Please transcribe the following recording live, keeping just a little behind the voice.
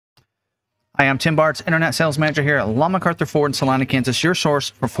Hi, I'm Tim Bartz, Internet Sales Manager here at McArthur Ford in Salina, Kansas, your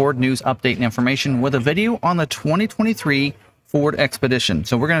source for Ford news, update, and information with a video on the 2023 Ford Expedition.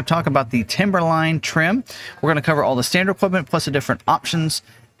 So we're going to talk about the Timberline trim. We're going to cover all the standard equipment plus the different options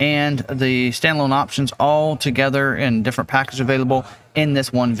and the standalone options all together in different packages available in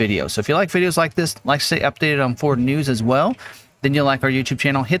this one video. So if you like videos like this, like to stay updated on Ford news as well, then you'll like our YouTube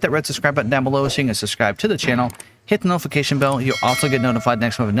channel. Hit that red subscribe button down below so you can subscribe to the channel. Hit the notification bell. You'll also get notified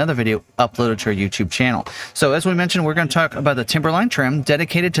next time of another video uploaded to our YouTube channel. So as we mentioned, we're going to talk about the Timberline trim.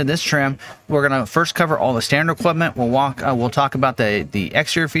 Dedicated to this trim, we're going to first cover all the standard equipment. We'll talk about the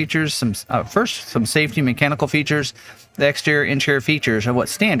exterior features, some safety mechanical features, the exterior interior features of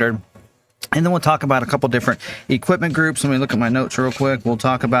what's standard. And then we'll talk about a couple different equipment groups. Let me look at my notes real quick. We'll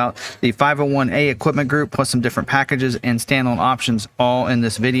talk about the 501A equipment group plus some different packages and standalone options all in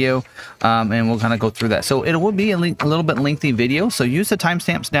this video. And we'll kind of go through that. So it will be a little bit lengthy video. So use the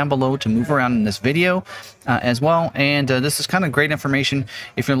timestamps down below to move around in this video as well. And this is kind of great information.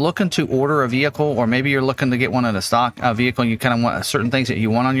 If you're looking to order a vehicle, or maybe you're looking to get one of the stock vehicle, you kind of want certain things that you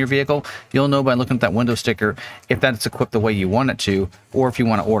want on your vehicle, you'll know by looking at that window sticker if that's equipped the way you want it to, or if you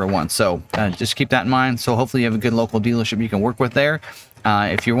want to order one. So just keep that in mind. So hopefully you have a good local dealership you can work with there.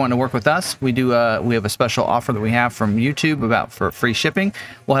 If you're wanting to work with us, we have a special offer that we have from YouTube for free shipping.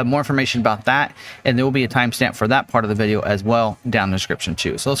 We'll have more information about that, and there will be a timestamp for that part of the video as well down in the description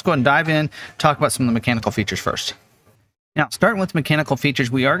too. So let's go ahead and dive in, talk about some of the mechanical features first. Now, starting with mechanical features,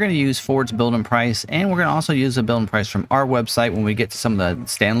 we are going to use Ford's build and price, and we're going to also use the build and price from our website when we get to some of the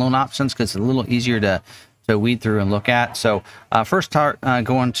standalone options, because it's a little easier to weed through and look at. So first start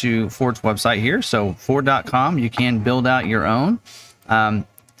going to Ford's website here. So Ford.com, you can build out your own.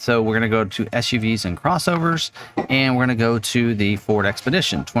 So we're going to go to SUVs and crossovers, and we're going to go to the Ford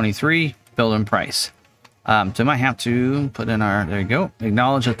Expedition 23 build and price. So I might have to put in there you go,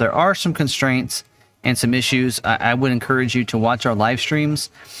 acknowledge that there are some constraints and some issues. I would encourage you to watch our live streams,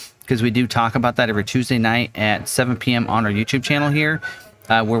 because we do talk about that every Tuesday night at 7 p.m. on our YouTube channel here.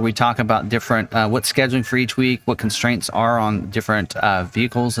 Where we talk about different what's scheduling for each week, what constraints are on different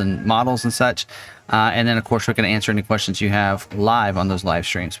vehicles and models and such. And then, of course, we're going to answer any questions you have live on those live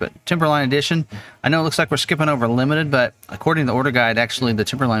streams. But Timberline Edition, I know it looks like we're skipping over Limited, but according to the order guide, actually the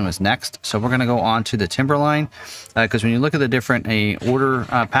Timberline was next. So we're going to go on to the Timberline, because when you look at the different order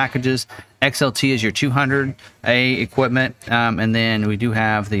packages, XLT is your 200A equipment, and then we do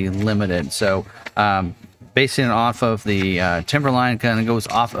have the Limited. So basing it off of the Timberline, kind of goes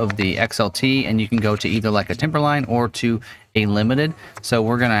off of the XLT, and you can go to either like a Timberline or to a Limited. So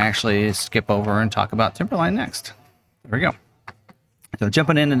we're going to actually skip over and talk about Timberline next. There we go. So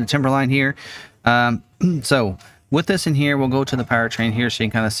jumping into the Timberline here. So with this in here, we'll go to the powertrain here so you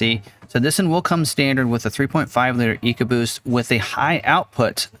can kind of see. So this one will come standard with a 3.5 liter EcoBoost with a high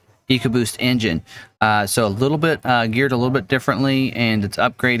output EcoBoost engine. So a little bit geared a little bit differently, and it's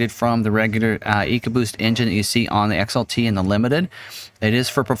upgraded from the regular EcoBoost engine that you see on the XLT and the Limited. It is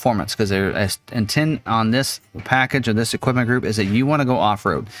for performance, because their intent on this package or this equipment group is that you want to go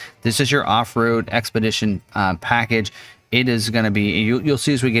off-road. This is your off-road Expedition package. It is going to be, you'll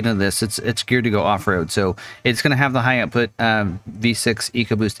see as we get into this, it's geared to go off-road. So it's going to have the high output V6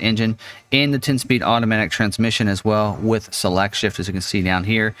 EcoBoost engine and the 10-speed automatic transmission as well, with select shift, as you can see down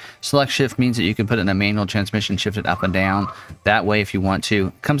here. Select shift means that you can put it in a manual transmission, shift it up and down that way if you want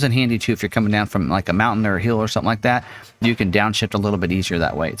to. Comes in handy too if you're coming down from like a mountain or a hill or something like that. You can downshift a little bit easier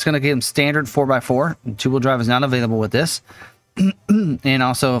that way. It's going to give them standard 4x4. Two-wheel drive is not available with this. And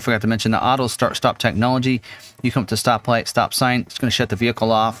also, I forgot to mention the auto start stop technology. You come up to stoplight, stop sign, it's going to shut the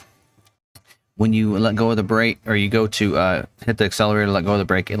vehicle off. When you let go of the brake, or you go to hit the accelerator, let go of the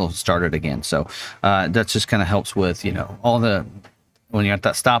brake, it'll start it again. So that just kind of helps with, you know, all the, when you're at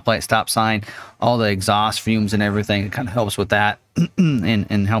that stoplight, stop sign, all the exhaust fumes and everything. It kind of helps with that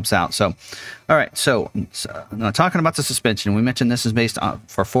and helps out. So, all right. So now talking about the suspension, we mentioned this is based on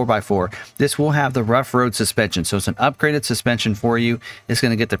for 4x4. This will have the rough road suspension. So it's an upgraded suspension for you. It's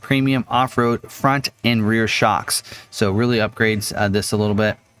going to get the premium off-road front and rear shocks. So really upgrades this a little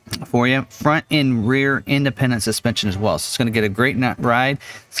bit for you. Front and rear independent suspension as well. So it's going to get a great ride.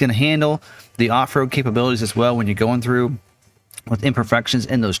 It's going to handle the off-road capabilities as well when you're going through with imperfections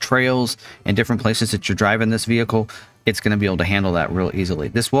in those trails and different places that you're driving this vehicle. It's going to be able to handle that real easily.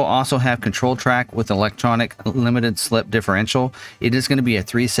 This will also have control track with electronic limited slip differential. It is going to be a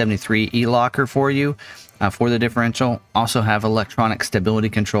 373 e-locker for you for the differential. Also have electronic stability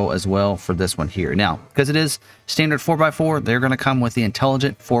control as well for this one here. Now, because it is standard 4x4, they're going to come with the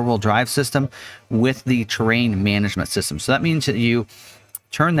intelligent four-wheel drive system with the terrain management system. So that means that you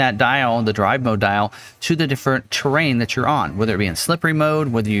turn that dial, the drive mode dial, to the different terrain that you're on, whether it be in slippery mode,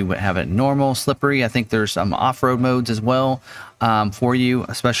 whether you have it normal slippery. I think there's some off-road modes as well for you,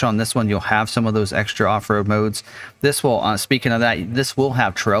 especially on this one. You'll have some of those extra off-road modes. This will, speaking of that, this will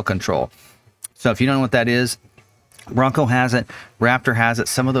have trail control. So if you don't know what that is, Bronco has it, Raptor has it,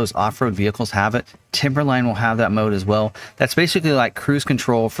 some of those off-road vehicles have it. Timberline will have that mode as well. That's basically like cruise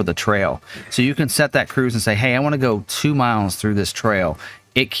control for the trail. So you can set that cruise and say, hey, I want to go 2 miles through this trail.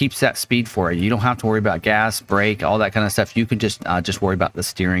 It keeps that speed for you. You don't have to worry about gas, brake, all that kind of stuff. You can just worry about the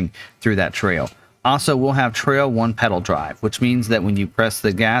steering through that trail. Also, we'll have trail one pedal drive, which means that when you press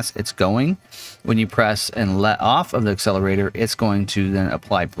the gas, it's going. When you press and let off of the accelerator, it's going to then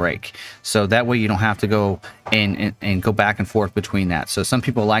apply brake. So that way you don't have to go and go back and forth between that. So some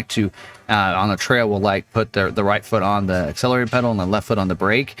people like to, on the trail, will like put the right foot on the accelerator pedal and the left foot on the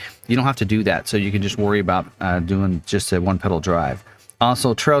brake. You don't have to do that. So you can just worry about doing just a one pedal drive.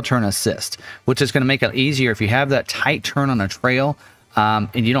 Also, trail turn assist, which is going to make it easier if you have that tight turn on a trail. And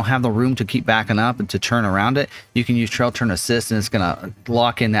you don't have the room to keep backing up and to turn around it, you can use trail turn assist, and it's going to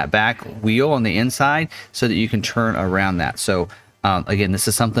lock in that back wheel on the inside so that you can turn around that. So again, this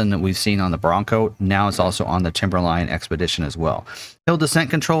is something that we've seen on the Bronco. Now it's also on the Timberline Expedition as well. Hill descent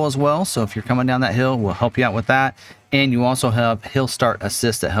control as well. So if you're coming down that hill, we'll help you out with that. And you also have hill start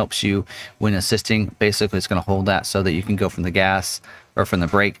assist that helps you when assisting. Basically, it's going to hold that so that you can go from the gas or from the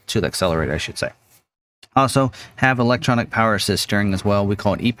brake to the accelerator, I should say. Also have electronic power assist steering as well. We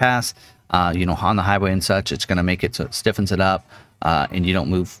call it EPAS. You know, on the highway and such, it's going to make it so it stiffens it up and you don't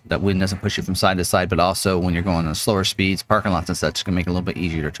move. That wind doesn't push you from side to side, but also when you're going on slower speeds, parking lots and such, it's going to make it a little bit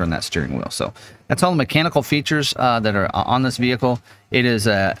easier to turn that steering wheel. So that's all the mechanical features that are on this vehicle. It is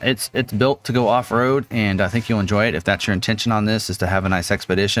it's built to go off-road, and I think you'll enjoy it. If that's your intention on this, is to have a nice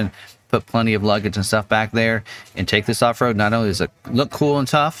expedition, put plenty of luggage and stuff back there, and take this off-road. Not only does it look cool and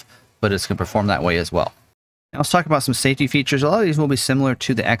tough, but it's going to perform that way as well. Now let's talk about some safety features. A lot of these will be similar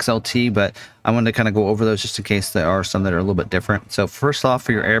to the XLT, but I wanted to kind of go over those just in case there are some that are a little bit different. So first off,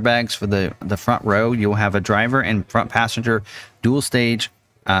 for your airbags for the front row, you'll have a driver and front passenger dual stage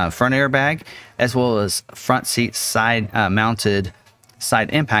front airbag, as well as front seat side mounted side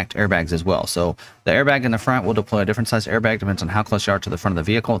impact airbags as well. So the airbag in the front will deploy a different size airbag, depends on how close you are to the front of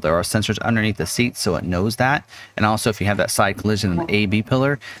the vehicle. There are sensors underneath the seat, so it knows that. And also, if you have that side collision in the A-B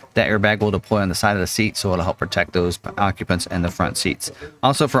pillar, that airbag will deploy on the side of the seat, so it'll help protect those occupants in the front seats.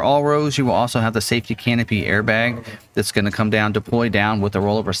 Also, for all rows, you will also have the safety canopy airbag that's going to come down, deploy down with the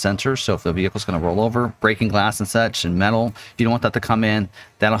rollover sensor. So if the vehicle's going to roll over, breaking glass and such and metal, you don't want that to come in.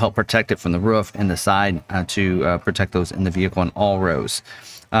 That'll help protect it from the roof and the side to protect those in the vehicle in all rows.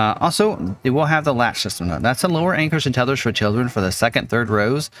 Also, it will have the latch system. That's the lower anchors and tethers for children for the second, third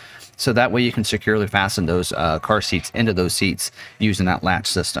rows. So that way you can securely fasten those car seats into those seats using that latch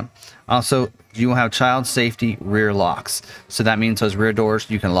system. Also, you will have child safety rear locks. So that means those rear doors,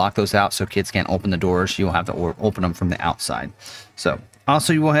 you can lock those out so kids can't open the doors. You'll have to open them from the outside. So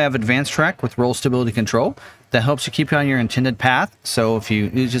also, you will have advanced track with roll stability control that helps you keep you on your intended path. So if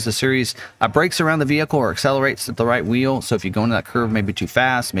you use just a series of brakes around the vehicle or accelerates at the right wheel, so if you go into that curve maybe too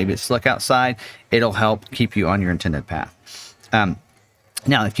fast, maybe it's slick outside, it'll help keep you on your intended path.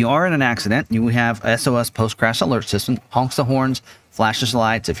 Now, if you are in an accident, you will have SOS post-crash alert system, honks the horns, flashes the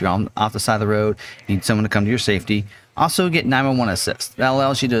lights. If you're off the side of the road, you need someone to come to your safety. Also get 911 assist. That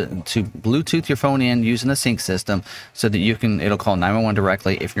allows you to Bluetooth your phone in using the sync system so that it'll call 911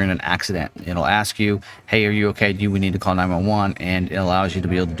 directly if you're in an accident. It'll ask you, hey, are you okay? We need to call 911, and it allows you to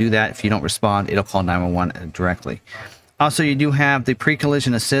be able to do that. If you don't respond, it'll call 911 directly. Also, you do have the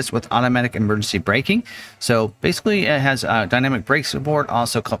pre-collision assist with automatic emergency braking. So basically, it has dynamic brake support,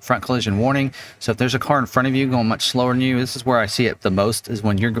 also front collision warning. So if there's a car in front of you going much slower than you, this is where I see it the most, is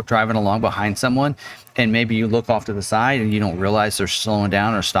when you're driving along behind someone and maybe you look off to the side and you don't realize they're slowing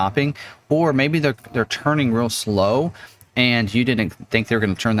down or stopping, or maybe they're turning real slow and you didn't think they're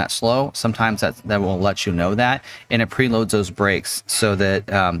going to turn that slow. Sometimes that will let you know that, and it preloads those brakes so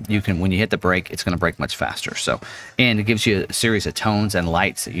that you can, when you hit the brake, it's going to brake much faster. So, and it gives you a series of tones and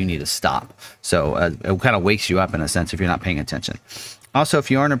lights that you need to stop. So it kind of wakes you up in a sense if you're not paying attention. Also,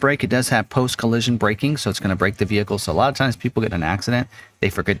 if you are in a brake, it does have post-collision braking, so it's going to brake the vehicle. So a lot of times people get in an accident, they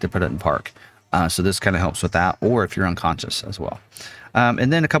forget to put it in park. So this kind of helps with that, or if you're unconscious as well.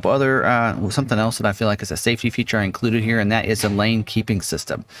 And then a couple other, something else that I feel like is a safety feature I included here, and that is a lane keeping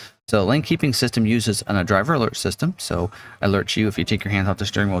system. So lane keeping system uses a driver alert system. So alerts you if you take your hands off the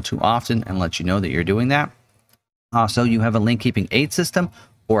steering wheel too often and lets you know that you're doing that. Also, you have a lane keeping aid system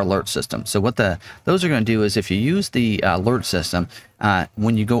or alert system. So what those are going to do is, if you use the alert system,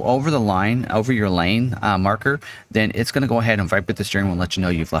 when you go over the line, over your lane marker, then it's going to go ahead and vibrate the steering wheel and let you know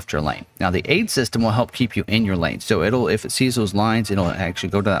you've left your lane. Now the aid system will help keep you in your lane. So it'll, if it sees those lines, it'll actually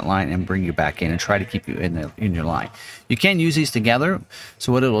go to that line and bring you back in and try to keep you in your line. You can use these together.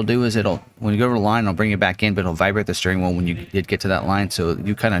 So what it'll do is, when you go to the line, it'll bring you back in, but it'll vibrate the steering wheel when you did get to that line, so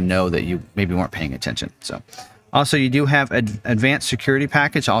you kind of know that you maybe weren't paying attention. So also, you do have advanced security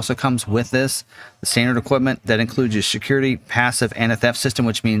package also comes with this. The standard equipment that includes your security, passive, and a theft system,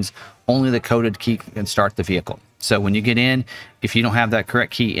 which means only the coded key can start the vehicle. So when you get in, if you don't have that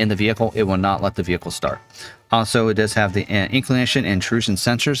correct key in the vehicle, it will not let the vehicle start. Also, it does have the inclination and intrusion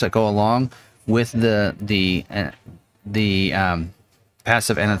sensors that go along with the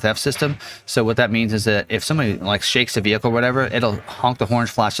passive and a theft system. So what that means is that if somebody like shakes the vehicle or whatever, it'll honk the horns,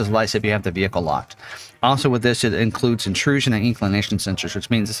 flash the lights if you have the vehicle locked. Also with this, it includes intrusion and inclination sensors, which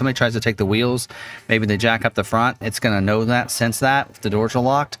means if somebody tries to take the wheels, maybe they jack up the front, it's going to know that, sense that. If the doors are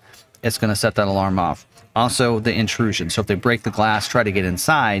locked, it's going to set that alarm off. Also the intrusion. So if they break the glass, try to get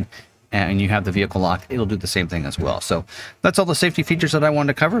inside, and you have the vehicle locked, it'll do the same thing as well. So that's all the safety features that I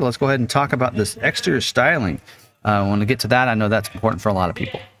wanted to cover. Let's go ahead and talk about this exterior styling. When we get to that, I know that's important for a lot of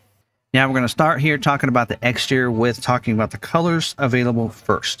people. Now we're going to start here talking about the exterior with talking about the colors available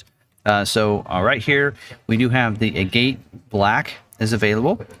first. So right here, we do have the Agate Black is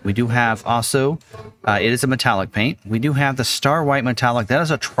available. We do have also, it is a metallic paint. We do have the Star White Metallic. That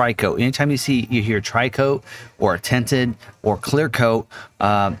is a tri-coat. Anytime you hear tri-coat or a tinted or clear coat,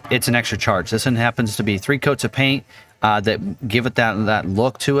 it's an extra charge. This one happens to be 3 coats of paint that give it that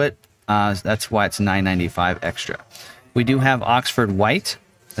look to it. That's why it's $9.95 extra. We do have Oxford White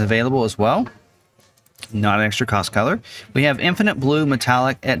available as well. Not an extra cost color. We have Infinite Blue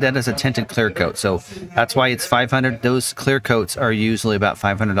Metallic. That is a tinted clear coat. So that's why it's $500. Those clear coats are usually about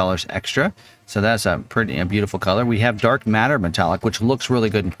 $500 extra. So that's a beautiful color. We have Dark Matter Metallic, which looks really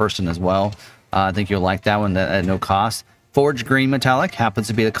good in person as well. I think you'll like that one at no cost. Forge Green Metallic happens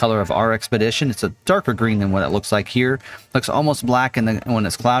to be the color of our Expedition. It's a darker green than what it looks like here. Looks almost black when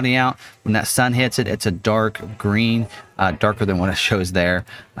it's cloudy out. When that sun hits it, it's a dark green, darker than what it shows there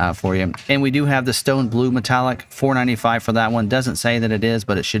for you. And we do have the Stone Blue Metallic, $4.95 for that one. Doesn't say that it is,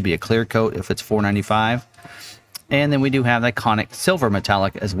 but it should be a clear coat if it's $4.95. And then we do have the iconic Silver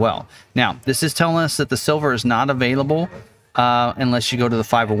Metallic as well. Now, this is telling us that the silver is not available unless you go to the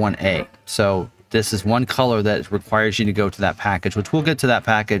 501A. So this is one color that requires you to go to that package, which we'll get to that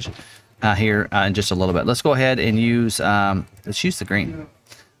package here in just a little bit. Let's go ahead and use, let's use the green.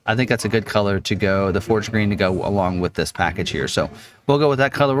 I think that's a good color to go, the forge green, to go along with this package here. So we'll go with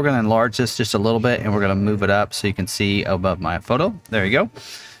that color. We're going to enlarge this just a little bit, and we're going to move it up so you can see above my photo. There you go.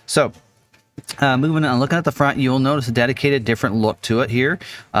 So moving on, looking at the front, you'll notice a dedicated different look to it here.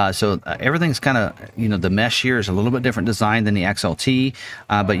 Everything's kind of, the mesh here is a little bit different design than the XLT,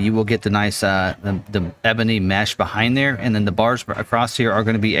 but you will get the nice the ebony mesh behind there, and then the bars across here are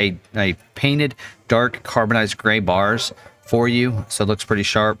going to be a painted dark carbonized gray bars for you, so it looks pretty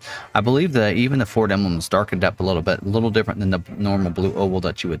sharp. I believe that even the Ford emblem is darkened up a little different than the normal blue oval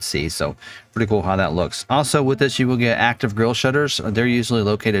that you would see. So pretty cool how that looks. Also with this, you will get active grille shutters. They're usually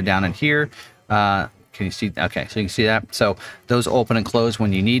located down in here. Can you see? Okay, so you can see that. So those open and close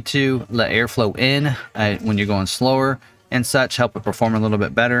when you need to. Let airflow in when you're going slower and such, help it perform a little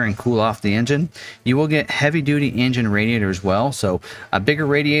bit better and cool off the engine. You will get heavy duty engine radiator as well. So a bigger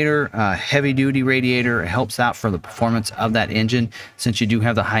radiator, heavy duty radiator, helps out for the performance of that engine, since you do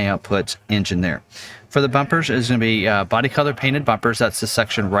have the high output engine there. For the bumpers, it's going to be body color painted bumpers. That's the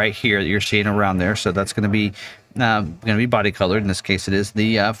section right here that you're seeing around there. So that's going to be body colored. In this case, it is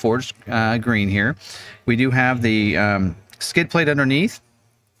the forged green here. We do have the skid plate underneath.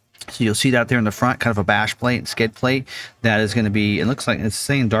 So you'll see that there in the front, kind of a bash plate, skid plate. That is going to be, it looks like it's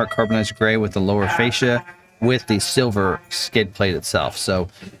saying dark carbonized gray with the lower fascia with the silver skid plate itself. So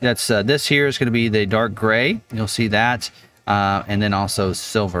that's this here is going to be the dark gray. You'll see that. And then also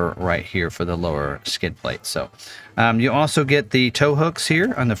silver right here for the lower skid plate. So you also get the tow hooks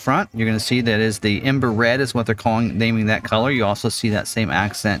here on the front. You're going to see that is the Ember red is what they're naming that color. You also see that same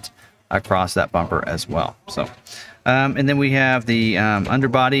accent across that bumper as well. So and then we have the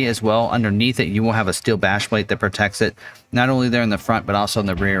underbody as well. Underneath it, you will have a steel bash plate that protects it, not only there in the front, but also in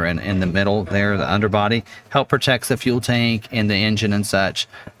the rear and in the middle there, the underbody. Help protects the fuel tank and the engine and such,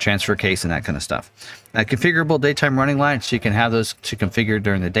 transfer case and that kind of stuff. Configurable daytime running lights, so you can have those to configure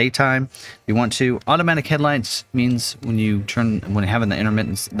during the daytime if you want to. Automatic headlights means when you're having the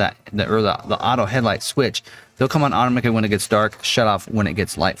intermittence, the auto headlight switch, they'll come on automatically when it gets dark, shut off when it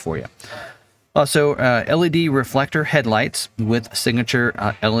gets light for you. Also, LED reflector headlights with signature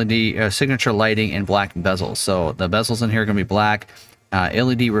LED signature lighting and black bezels. So the bezels in here are going to be black.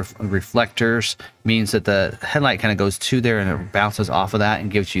 LED reflectors means that the headlight kind of goes to there and it bounces off of that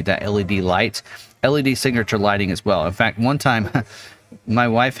and gives you that LED light. LED signature lighting as well. In fact, one time my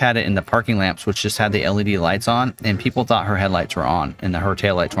wife had it in the parking lamps, which just had the LED lights on, and people thought her headlights were on and her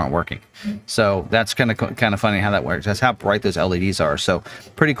tail lights weren't working. So that's kind of funny how that works. That's how bright those LEDs are. So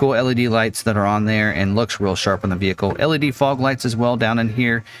pretty cool LED lights that are on there and looks real sharp on the vehicle. LED fog lights as well down in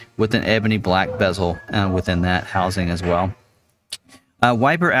here with an ebony black bezel within that housing as well.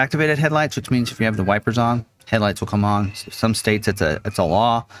 Wiper activated headlights, which means if you have the wipers on, headlights will come on. Some states it's a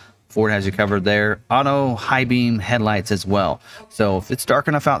law. Ford has you covered there. Auto high beam headlights as well. So if it's dark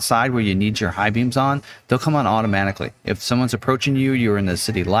enough outside where you need your high beams on, they'll come on automatically. If someone's approaching you, you're in the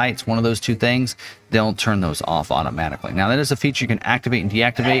city lights, one of those two things, they'll turn those off automatically. Now that is a feature you can activate and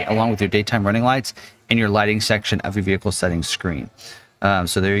deactivate along with your daytime running lights in your lighting section of your vehicle settings screen.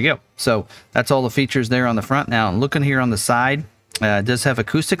 So there you go. So that's all the features there on the front. Now looking here on the side, it does have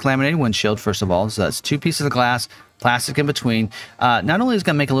acoustic laminated windshield, first of all. So that's 2 pieces of glass, plastic in between. Not only is it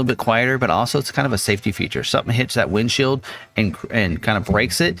going to make it a little bit quieter, but also it's kind of a safety feature. Something hits that windshield and kind of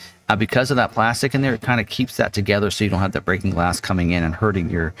breaks it. Because of that plastic in there, it kind of keeps that together so you don't have that breaking glass coming in and hurting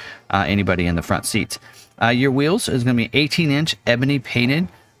your anybody in the front seats. Your wheels is going to be 18-inch ebony painted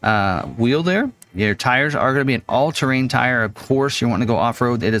wheel there. Your tires are going to be an all-terrain tire. Of course, you want to go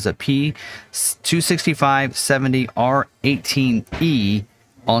off-road. It is a P265/70 R18E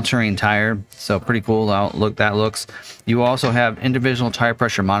all-terrain tire. So pretty cool that looks. You also have individual tire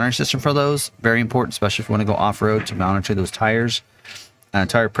pressure monitoring system for those. Very important, especially if you want to go off-road, to monitor those tires.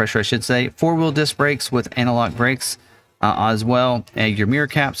 Tire pressure, I should say. 4-wheel disc brakes with analog brakes as well. Your mirror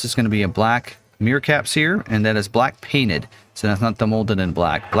caps is going to be a black mirror caps here, and that is black painted. So that's not the molded in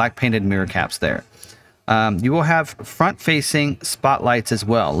black. Black painted mirror caps there. You will have front-facing spotlights as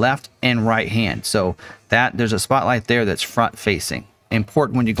well, left and right hand. So that there's a spotlight there that's front-facing.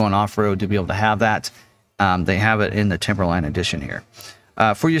 Important when you're going off-road to be able to have that. They have it in the Timberline edition here.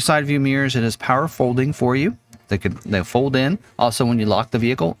 For your side view mirrors, it is power folding for you. They'll fold in. Also, when you lock the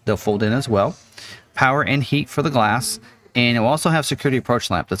vehicle, they'll fold in as well. Power and heat for the glass. And it will also have security approach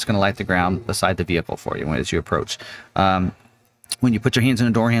lamp that's going to light the ground beside the vehicle for you as you approach. When you put your hands in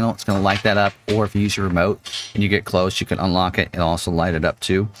a door handle, it's going to light that up. Or if you use your remote and you get close, you can unlock it and also light it up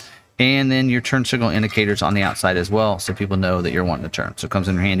too. And then your turn signal indicators on the outside as well, so people know that you're wanting to turn. So it comes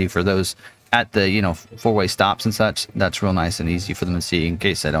in handy for those at the four-way stops and such. That's real nice and easy for them to see in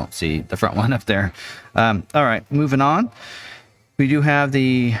case they don't see the front one up there. All right, moving on. We do have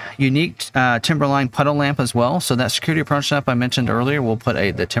the unique Timberline puddle lamp as well. So that security approach lamp I mentioned earlier, we'll put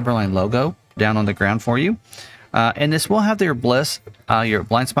the Timberline logo down on the ground for you. And this will have your your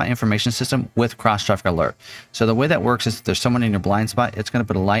blind spot information system with cross traffic alert. So the way that works is if there's someone in your blind spot, it's going to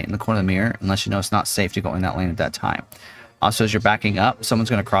put a light in the corner of the mirror unless you know it's not safe to go in that lane at that time. Also, as you're backing up, someone's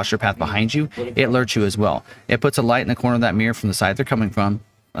going to cross your path behind you. It alerts you as well. It puts a light in the corner of that mirror from the side they're coming from.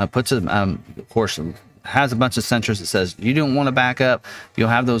 Puts a, of course, has a bunch of sensors that says you don't want to back up. You'll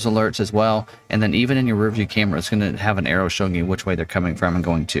have those alerts as well. And then even in your rear view camera, it's going to have an arrow showing you which way they're coming from and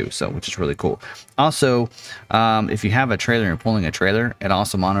going to. So, which is really cool. Also, if you have a trailer and you're pulling a trailer, it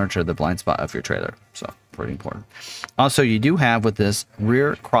also monitors the blind spot of your trailer. So, pretty important. Also, you do have with this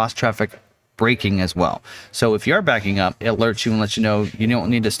rear cross traffic braking as well. So if you are backing up, it alerts you and lets you know you don't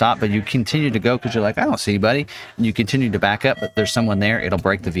need to stop, but you continue to go because you're like, I don't see anybody. And you continue to back up, but there's someone there, it'll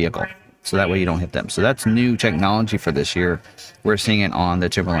brake the vehicle. So that way you don't hit them. So that's new technology for this year. We're seeing it on the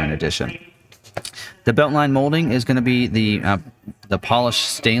Timberline edition. The beltline molding is going to be the polished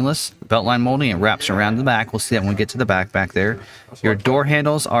stainless beltline molding. It wraps around the back. We'll see that when we get to the back there. Your door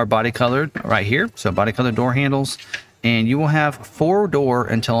handles are body colored right here. So body colored door handles. And you will have 4-door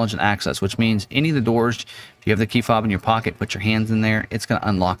intelligent access, which means any of the doors, if you have the key fob in your pocket, put your hands in there, it's going to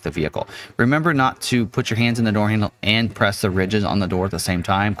unlock the vehicle. Remember not to put your hands in the door handle and press the ridges on the door at the same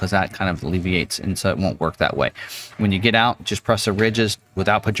time, because that kind of alleviates, and so it won't work that way. When you get out, just press the ridges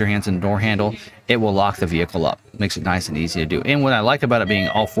without putting your hands in the door handle. It will lock the vehicle up. Makes it nice and easy to do. And what I like about it being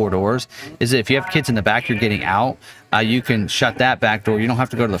all 4 doors is that if you have kids in the back, you're getting out, you can shut that back door. You don't have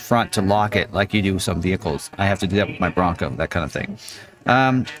to go to the front to lock it like you do with some vehicles. I have to do that with my Bronco, that kind of thing.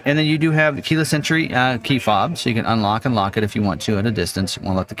 And then you do have keyless entry key fob, so you can unlock and lock it if you want to at a distance. You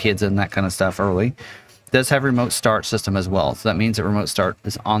want to let the kids in, that kind of stuff early. It does have remote start system as well, so that means that remote start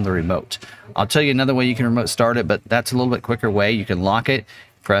is on the remote. I'll tell you another way you can remote start it, but that's a little bit quicker way. You can lock it,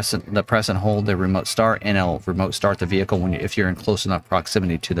 press and hold the remote start, and it'll remote start the vehicle if you're in close enough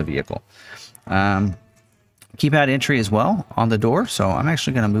proximity to the vehicle. Keypad entry as well on the door. So I'm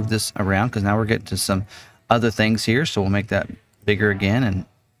actually going to move this around because now we're getting to some other things here. So we'll make that bigger again and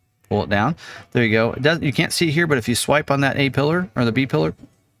pull it down. There you go. You can't see it here, but if you swipe on that A pillar or the B pillar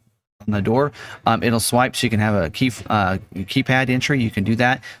on the door, it'll swipe so you can have a keypad entry. You can do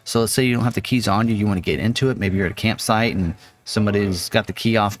that. So let's say you don't have the keys on you. You want to get into it. Maybe you're at a campsite and somebody's got the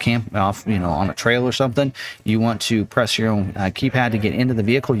key off, on a trail or something. You want to press your own keypad to get into the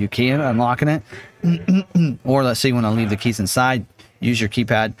vehicle. You can, unlocking it. Or let's say you want to leave the keys inside. Use your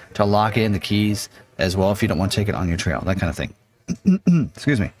keypad to lock in the keys as well if you don't want to take it on your trail, that kind of thing.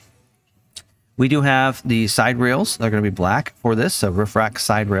 Excuse me. We do have the side rails. They're going to be black for this. So roof rack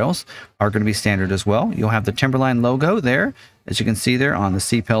side rails are going to be standard as well. You'll have the Timberline logo there, as you can see there on the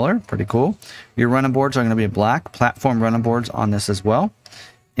C pillar. Pretty cool. Your running boards are going to be black platform running boards on this as well.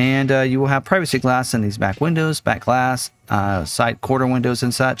 And you will have privacy glass in these back windows, back glass, side quarter windows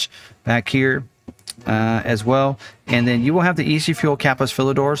and such back here as well. And then you will have the Easy Fuel capless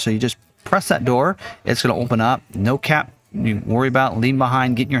filler door. So you just press that door. It's going to open up. No cap you worry about leaving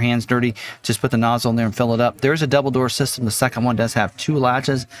behind, getting your hands dirty. Just put the nozzle in there and fill it up. There's a double door system. The second one does have 2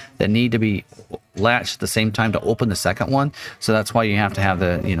 latches that need to be latched at the same time to open the second one. So that's why you have to have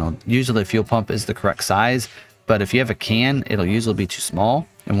the, usually the fuel pump is the correct size. But if you have a can, it'll usually be too small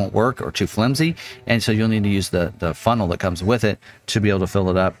and won't work, or too flimsy. And so you'll need to use the funnel that comes with it to be able to fill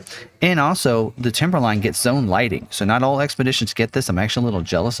it up. And also the Timberline gets zone lighting. So not all Expeditions get this. I'm actually a little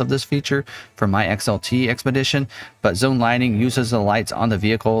jealous of this feature for my XLT Expedition, but zone lighting uses the lights on the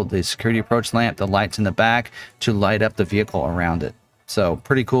vehicle, the security approach lamp, the lights in the back to light up the vehicle around it. So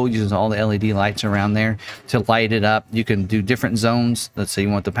pretty cool, uses all the LED lights around there to light it up. You can do different zones. Let's say you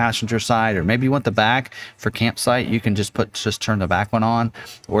want the passenger side, or maybe you want the back for campsite. You can just turn the back one on,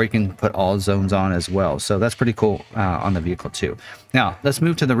 or you can put all zones on as well. So that's pretty cool on the vehicle too. Now let's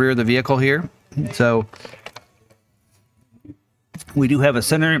move to the rear of the vehicle here. So we do have a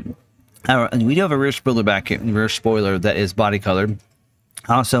we do have a rear spoiler back here, rear spoiler that is body colored.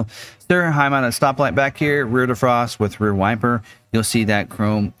 Also, there high mounted stoplight back here, rear defrost with rear wiper. You'll see that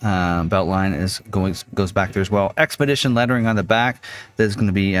chrome belt line goes back there as well. Expedition lettering on the back. That's going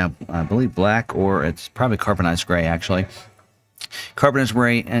to be, I believe, black, or it's probably carbonized gray actually.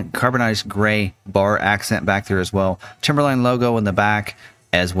 Carbonized gray bar accent back there as well. Timberline logo in the back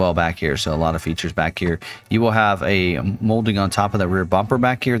as well back here. So a lot of features back here. You will have a molding on top of the rear bumper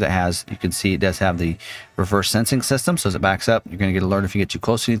back here that has, you can see it does have the reverse sensing system. So as it backs up, you're going to get alert if you get too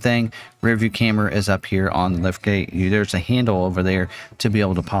close to anything. Rear view camera is up here on the lift gate. There's a handle over there to be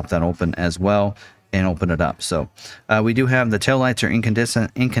able to pop that open as well and open it up. So we do have the tail lights are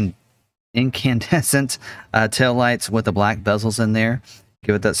incandescent tail lights with the black bezels in there.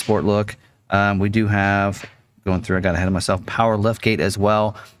 Give it that sport look. We do have, going through, I got ahead of myself, power lift gate as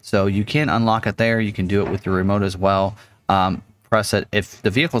well. So you can unlock it there. You can do it with your remote as well. Press it. If the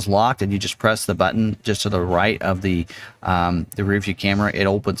vehicle's locked and you just press the button just to the right of the rear view camera, it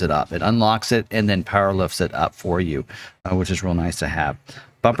opens it up. It unlocks it and then power lifts it up for you, which is real nice to have.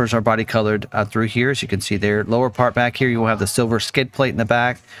 Bumpers are body colored through here, as you can see there. Lower part back here, you will have the silver skid plate in the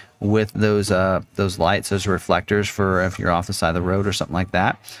back with those lights, those reflectors for if you're off the side of the road or something like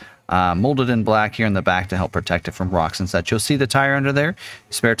that. Molded in black here in the back to help protect it from rocks and such. You'll see the tire under there.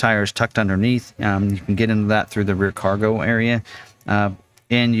 Spare tire is tucked underneath. You can get into that through the rear cargo area.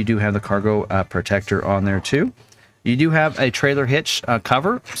 And you do have the cargo protector on there too. You do have a trailer hitch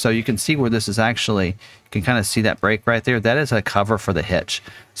cover. So you can see where this is actually, you can kind of see that brake right there. That is a cover for the hitch.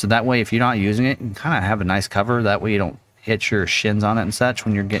 So that way, if you're not using it, you can kind of have a nice cover. That way you don't hit your shins on it and such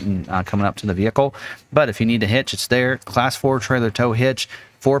when you're getting coming up to the vehicle. But if you need a hitch, it's there. Class 4 trailer tow hitch.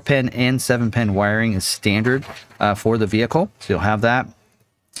 4-pin and 7-pin wiring is standard for the vehicle, so you'll have that.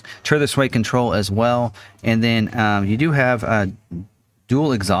 Trailer sway control as well, and then you do have a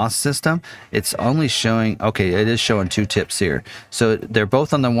dual exhaust system. It's only showing, okay, it is showing 2 tips here. So they're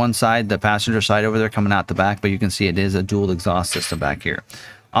both on the one side, the passenger side over there coming out the back, but you can see it is a dual exhaust system back here.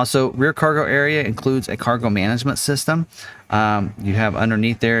 Also, rear cargo area includes a cargo management system. You have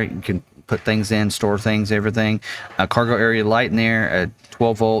underneath there, you can put things in, store things, everything. A cargo area light in there, a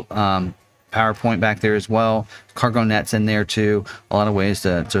 12-volt power point back there as well. Cargo nets in there too. A lot of ways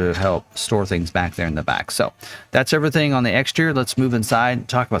to help store things back there in the back. So that's everything on the exterior. Let's move inside and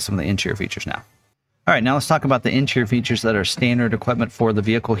talk about some of the interior features now. All right, now let's talk about the interior features that are standard equipment for the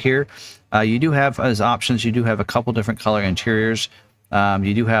vehicle here. You do have, as options, you do have a couple different color interiors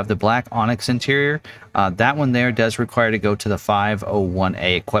You do have the black onyx interior. That one there does require to go to the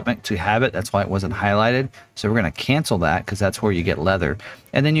 501A equipment to have it. That's why it wasn't highlighted. So we're going to cancel that because that's where you get leather.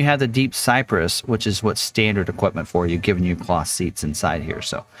 And then you have the deep cypress, which is what's standard equipment for you, giving you cloth seats inside here.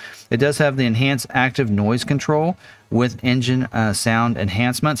 So it does have the enhanced active noise control with engine sound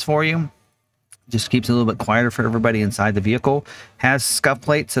enhancements for you. Just keeps it a little bit quieter for everybody inside the vehicle. Has scuff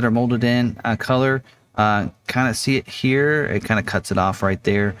plates that are molded in color. Kind of see it here. It kind of cuts it off right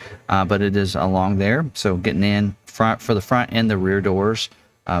there, but it is along there. So getting in front for the front and the rear doors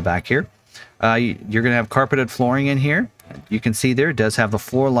back here. You're going to have carpeted flooring in here. You can see there it does have the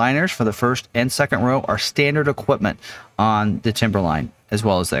floor liners for the first and second row are standard equipment on the Timberline as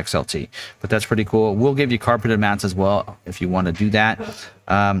well as the XLT. But that's pretty cool. We'll give you carpeted mounts as well if you want to do that.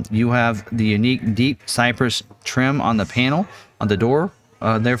 You have the unique deep cypress trim on the panel on the door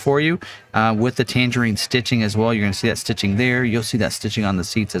there for you with the tangerine stitching as well. You're going to see that stitching there. You'll see that stitching on the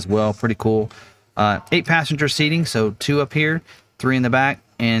seats as well. Pretty cool. 8 passenger seating, so 2 up here, 3 in the back,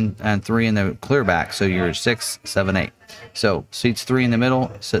 and 3 in the clear back. So you're 6, 7, 8. So seats 3 in the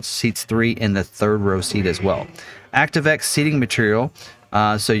middle, so seats 3 in the third row seat as well. ActiveX seating material.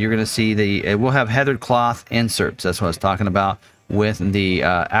 So you're going to see it will have heathered cloth inserts. That's what I was talking about with the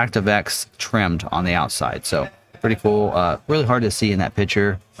ActiveX trimmed on the outside. So pretty cool. Really hard to see in that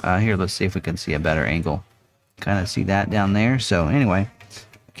picture. Here, let's see if we can see a better angle. Kind of see that down there. So anyway,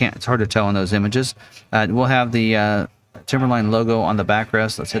 it's hard to tell in those images. We'll have the Timberline logo on the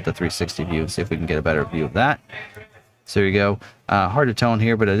backrest. Let's hit the 360 view and see if we can get a better view of that. So there you go. Hard to tell in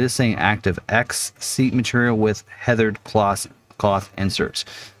here, but it is saying ActiveX seat material with heathered cloth inserts.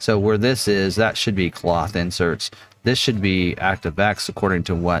 So where this is, that should be cloth inserts. This should be ActiveX according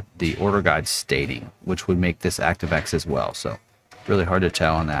to what the order guide's stating, which would make this ActiveX as well. So really hard to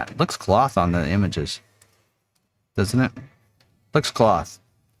tell on that. It looks cloth on the images, doesn't it? Looks cloth.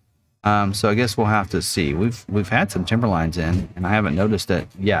 So I guess we'll have to see. We've had some Timberlines in, and I haven't noticed it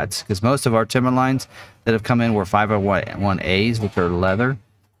yet because most of our Timberlines that have come in were 501As, which are leather.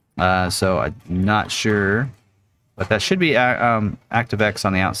 So I'm not sure, but that should be ActiveX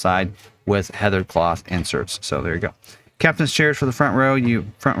on the outside with heathered cloth inserts. So there you go. Captain's chairs for the front row.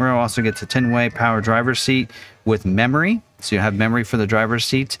 Front row also gets a 10-way power driver's seat with memory. So you have memory for the driver's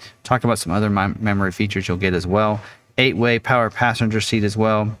seat. Talk about some other memory features you'll get as well. 8-way power passenger seat as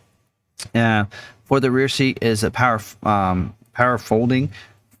well. For the rear seat is a power folding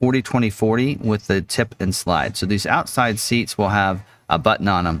 40-20-40 with the tip and slide. So these outside seats will have a button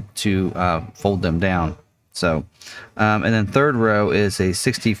on them to fold them down. So, and then third row is a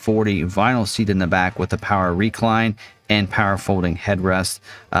 60-40 vinyl seat in the back with a power recline and power folding headrest.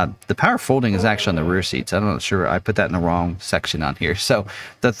 The power folding is actually on the rear seats. I'm not sure. I put that in the wrong section on here. So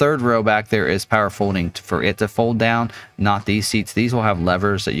the third row back there is power folding for it to fold down, not these seats. These will have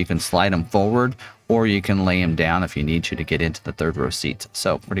levers that you can slide them forward, or you can lay them down if you need to get into the third row seat.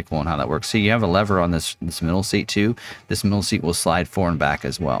 So pretty cool on how that works. So you have a lever on this middle seat too. This middle seat will slide forward and back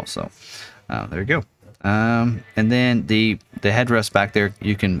as well. So there you go. And then the headrest back there,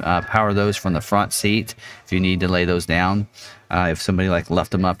 you can power those from the front seat if you need to lay those down. If somebody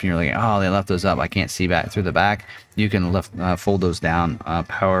left them up and you're like, oh, they left those up, I can't see back through the back, you can fold those down,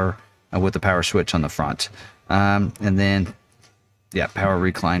 power with the power switch on the front. And then power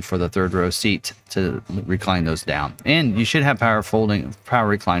recline for the third row seat to recline those down. And you should have power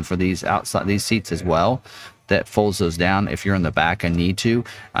recline for these seats as well that folds those down. If you're in the back and need to,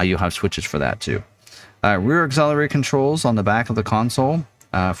 you'll have switches for that too. Rear auxiliary controls on the back of the console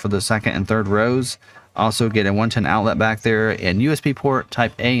for the second and third rows. Also get a 110 outlet back there and USB port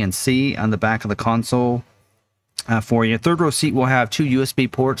type A and C on the back of the console for you. Third row seat will have 2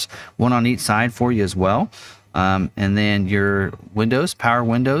 USB ports, one on each side for you as well. And then your windows, power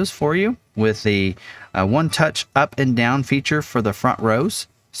windows for you with the one touch up and down feature for the front rows.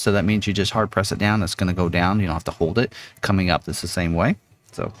 So that means you just hard press it down. It's going to go down. You don't have to hold it. Coming up, it's the same way.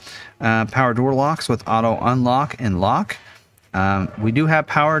 So power door locks with auto unlock and lock. We do have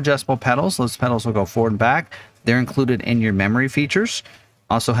power adjustable pedals. Those pedals will go forward and back. They're included in your memory features.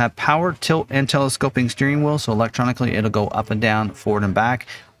 Also have power tilt and telescoping steering wheel. So electronically it'll go up and down, forward and back.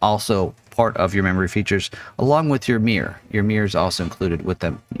 Also part of your memory features, along with your mirror. Your mirror is also included with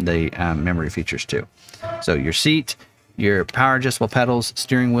the memory features too. So your seat, your power adjustable pedals,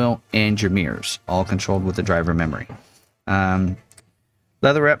 steering wheel, and your mirrors, all controlled with the driver memory.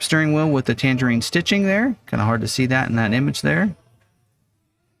 Leather wrap steering wheel with the tangerine stitching there. Kind of hard to see that in that image there.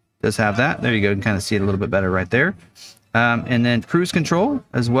 Does have that. There you go. You can kind of see it a little bit better right there. And then cruise control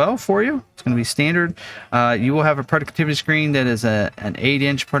as well for you. It's going to be standard. You will have a productivity screen that is an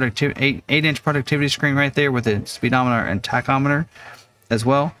 8-inch productivity screen right there with a speedometer and tachometer. as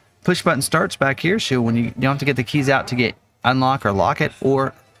well. Push button starts back here, so when you don't have to get the keys out to get unlock or lock it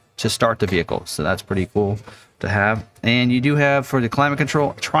or to start the vehicle. So that's pretty cool to have. And you do have, for the climate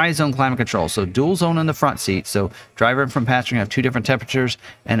control, tri-zone climate control. So dual zone in the front seat. So driver and front passenger have 2 different temperatures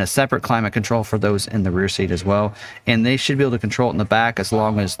and a separate climate control for those in the rear seat as well. And they should be able to control it in the back as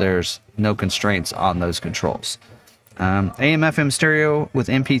long as there's no constraints on those controls. AM FM stereo with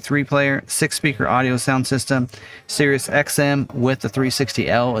MP3 player, 6-speaker audio sound system, Sirius XM with the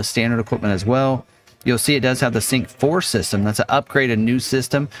 360L as standard equipment as well. You'll see it does have the Sync 4 system. That's an upgraded new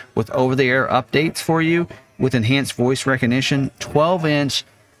system with over-the-air updates for you with enhanced voice recognition, 12-inch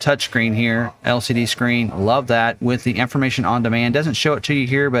touchscreen here, LCD screen. Love that with the information on demand. Doesn't show it to you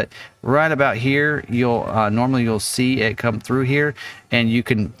here, but right about here, you'll normally you'll see it come through here, and you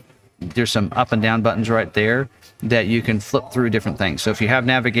can. There's some up and down buttons right there that you can flip through different things. So if you have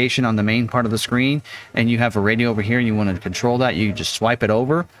navigation on the main part of the screen and you have a radio over here and you want to control that, you just swipe it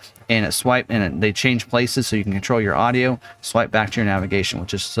over and they change places so you can control your audio, swipe back to your navigation,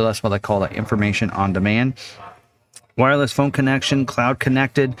 so that's what they call that information on demand. Wireless phone connection, cloud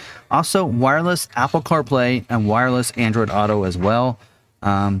connected, also wireless Apple CarPlay and wireless Android Auto as well.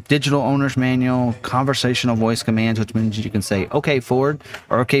 Digital owner's manual, conversational voice commands, which means you can say okay Ford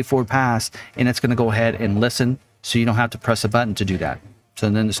or okay Ford pass, and it's going to go ahead and listen, so you don't have to press a button to do that. So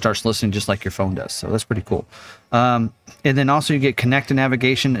then it starts listening just like your phone does. So that's pretty cool. And then also you get connected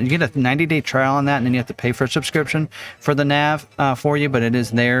navigation. You get a 90-day trial on that, and then you have to pay for a subscription for the nav for you, but it is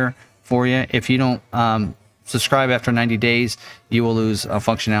there for you. If you don't subscribe after 90 days, you will lose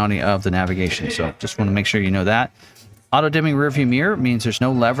functionality of the navigation. So just want to make sure you know that. Auto dimming rear view mirror means there's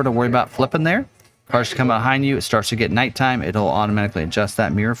no lever to worry about flipping there. Cars come behind you, it starts to get nighttime, it'll automatically adjust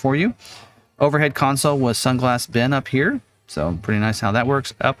that mirror for you. Overhead console with sunglass bin up here, so pretty nice how that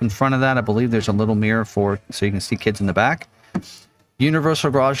works. Up in front of that, I believe there's a little mirror so you can see kids in the back.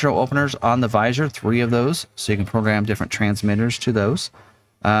 Universal garage door openers on the visor, 3 of those, so you can program different transmitters to those.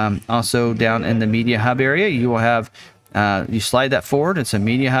 Also down in the media hub area, you will have you slide that forward, it's a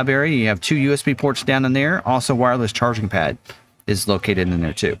media hub area. You have 2 USB ports down in there. Also, wireless charging pad is located in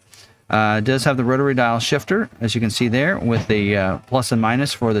there too. It does have the rotary dial shifter, as you can see there, with the plus and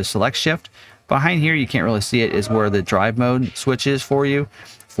minus for the select shift. Behind here, you can't really see it, is where the drive mode switch is for you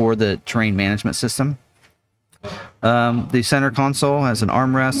for the terrain management system. The center console has an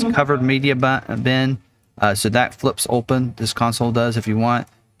armrest, covered media bin, so that flips open. This console does if you want.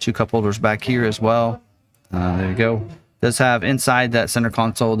 2 cup holders back here as well. There you go. Does have inside that center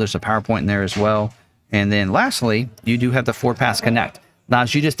console, there's a power point in there as well. And then lastly, you do have the Ford Pass Connect.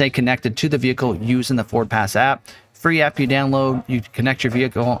 Allows you to stay connected to the vehicle using the Ford Pass app. Free app you download, you connect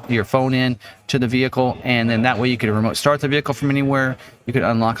your phone in to the vehicle, and then that way you can remote start the vehicle from anywhere. You can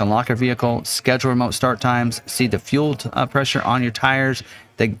unlock a vehicle, schedule remote start times, see the fuel pressure on your tires,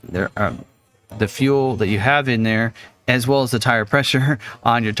 the fuel that you have in there, as well as the tire pressure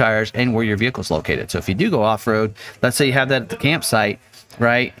on your tires and where your vehicle's located. So if you do go off-road, let's say you have that at the campsite,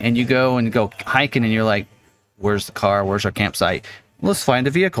 right? And you go hiking and you're like, where's the car? Where's our campsite? Let's find a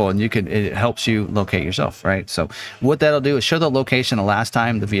vehicle, and it helps you locate yourself, right? So what that'll do is show the location the last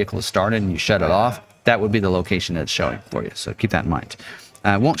time the vehicle is started and you shut it off. That would be the location that's showing for you. So keep that in mind.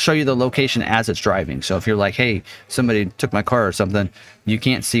 It won't show you the location as it's driving. So if you're like, hey, somebody took my car or something, you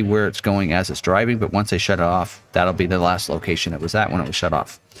can't see where it's going as it's driving, but once they shut it off, that'll be the last location it was at when it was shut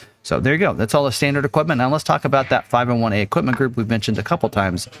off. So there you go. That's all the standard equipment. Now let's talk about that 501A equipment group we've mentioned a couple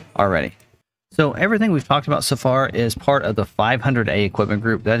times already. So everything we've talked about so far is part of the 500A equipment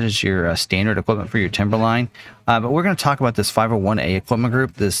group. That is your standard equipment for your Timberline. But we're going to talk about this 501A equipment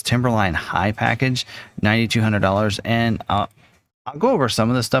group, this Timberline High package, $9,200. And I'll go over some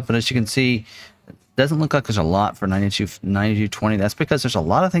of this stuff, but as you can see, it doesn't look like there's a lot for $9,220. That's because there's a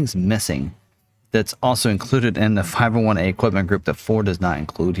lot of things missing that's also included in the 501A equipment group that Ford does not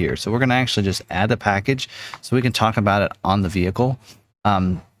include here. So we're going to actually just add the package so we can talk about it on the vehicle.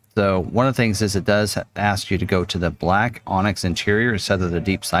 So one of the things is it does ask you to go to the black onyx interior instead of the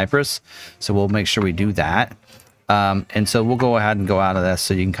deep cypress. So we'll make sure we do that. And so we'll go ahead and go out of this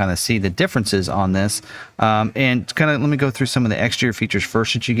so you can kind of see the differences on this. And kind of let me go through some of the exterior features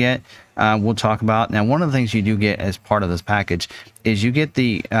first that you get. We'll talk about. Now, one of the things you do get as part of this package is you get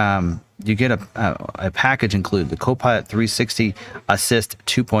the a package included, the Copilot 360 Assist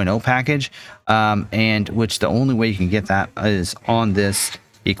 2.0 package, and which the only way you can get that is on this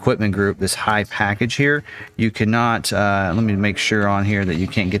equipment group, this high package here. You cannot let me make sure on here that you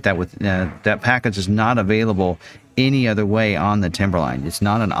can't get that with that package is not available any other way on the Timberline. It's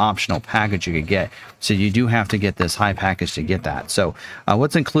not an optional package you could get. So you do have to get this high package to get that. So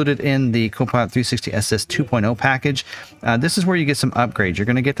what's included in the Copilot 360 Assist 2.0 package, this is where you get some upgrades. You're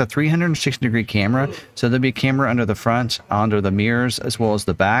going to get the 360-degree camera. So there'll be a camera under the front, under the mirrors, as well as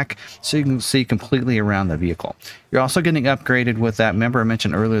the back, so you can see completely around the vehicle. You're also getting upgraded with that. Remember I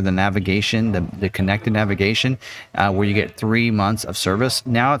mentioned earlier the navigation, the connected navigation, where you get 3 months of service.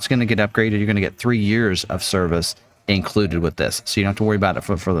 Now it's going to get upgraded. You're going to get 3 years of service included with this, so you don't have to worry about it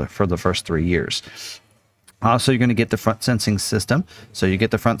for the first 3 years. Also, you're going to get the front sensing system. So you get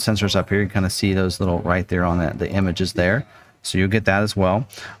the front sensors up here. You kind of see those little right there on the images there. So you'll get that as well.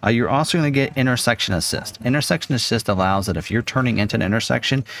 You're also going to get intersection assist. Intersection assist allows that if you're turning into an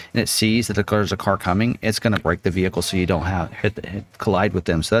intersection and it sees that there's a car coming, it's going to brake the vehicle so you don't collide with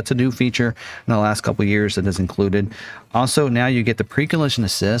them. So that's a new feature in the last couple of years that is included. Also, now you get the pre-collision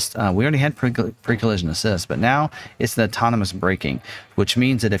assist. We already had pre-collision assist, but now it's the autonomous braking, which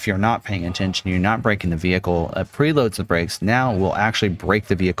means that if you're not paying attention, you're not braking the vehicle, preloads the brakes, now will actually brake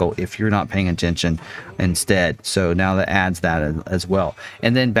the vehicle if you're not paying attention instead. So now that adds that as well.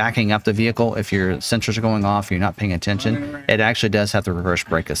 And then backing up the vehicle, if your sensors are going off, you're not paying attention, it actually does have the reverse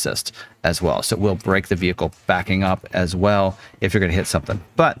brake assist as well. So it will brake the vehicle backing up as well if you're going to hit something.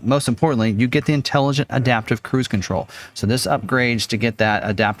 But most importantly, you get the intelligent adaptive cruise control. So this upgrades to get that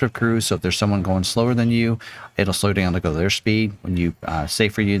adaptive cruise. So if there's someone going slower than you, it'll slow down to go their speed. When you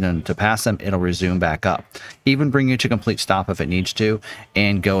safe for you then to pass them, it'll resume back up. Even bring you to complete stop if it needs to,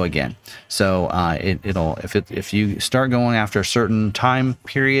 and go again. So if you start going after a certain time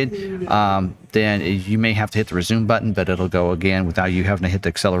period, then you may have to hit the resume button, but it'll go again without you having to hit the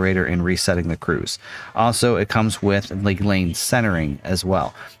accelerator and resetting the cruise. Also, it comes with lane centering as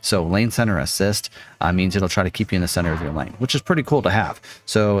well. So lane center assist means it'll try to keep you in the center of your lane, which is pretty cool to have.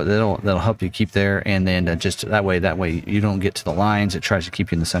 So that'll help you keep there, and then just that way you don't get to the lines. It tries to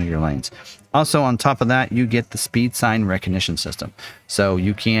keep you in the center of your lanes. Also, on top of that, you get the speed sign recognition system. So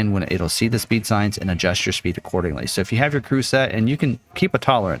you can, when it'll see the speed signs and adjust your speed accordingly. So if you have your cruise set, and you can keep a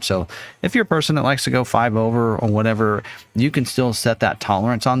tolerance. So if you're a person that likes to go 5 over or whatever, you can still set that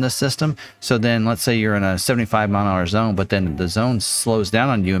tolerance on this system. So then let's say you're in a 75-mile-an-hour zone, but then the zone slows down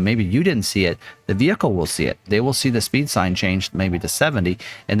on you and maybe you didn't see it. The vehicle will see it. They will see the speed sign change maybe to 70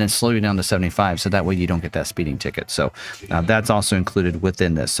 and then slow you down to 75. So that way you don't get that speeding ticket. So that's also included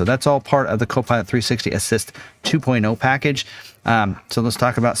within this. So that's all part of the Copilot 360 Assist 2.0 package. So let's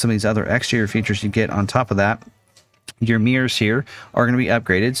talk about some of these other exterior features you get on top of that. Your mirrors here are going to be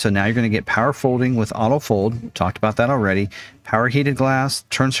upgraded. So now you're going to get power folding with auto fold. Talked about that already. Power heated glass,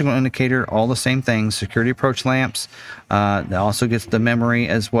 turn signal indicator, all the same things. Security approach lamps. That also gets the memory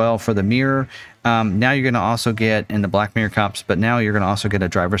as well for the mirror. Now you're going to also get in the black mirror cups, but now you're going to also get a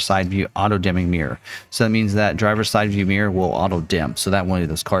driver's side view auto dimming mirror. So that means that driver's side view mirror will auto dim. So that when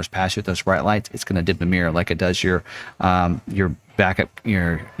those cars pass you with those bright lights, it's going to dim the mirror like it does your backup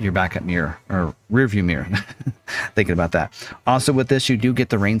mirror or rear view mirror. Thinking about that. Also with this, you do get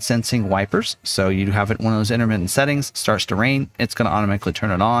the rain sensing wipers. So you have it one of those intermittent settings. Starts to rain, it's going to automatically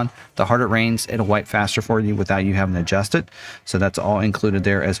turn it on. The harder it rains, it'll wipe faster for you without you having to adjust it. So that's all included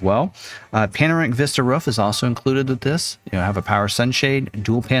there as well. Panoramic Vista roof is also included with this. You have a power sunshade,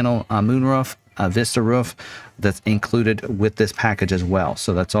 dual panel moonroof, Vista roof that's included with this package as well.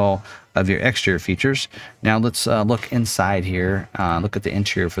 So that's all of your exterior features. Now let's look inside here, look at the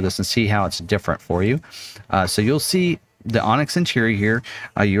interior for this and see how it's different for you. So you'll see the Onyx interior here.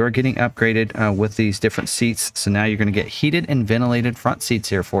 You are getting upgraded with these different seats. So now you're going to get heated and ventilated front seats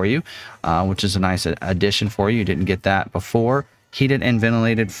here for you, which is a nice addition for you. You didn't get that before. Heated and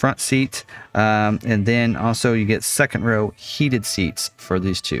ventilated front seat, and then also you get second row heated seats for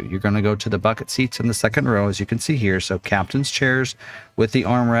these two. You're going to go to the bucket seats in the second row, as you can see here. So captain's chairs with the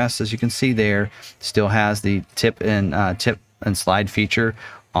armrests, as you can see there, still has the tip and slide feature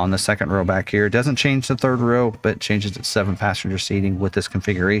on the second row back here. It doesn't change the third row, but changes to 7-passenger seating with this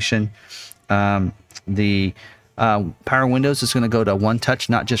configuration. The power windows is going to go to one touch,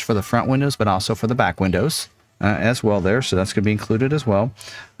 not just for the front windows, but also for the back windows. As well there, so that's going to be included as well.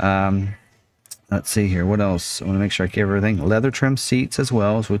 Let's see here, what else? I want to make sure I cover everything. Leather trim seats as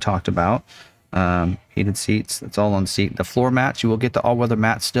well, as we talked about. Heated seats, that's all on seat. The floor mats, you will get the all-weather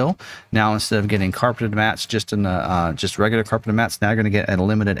mats still. Now instead of getting carpeted mats just in the just regular carpeted mats, now you're going to get a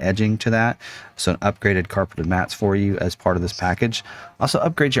limited edging to that. So an upgraded carpeted mats for you as part of this package. Also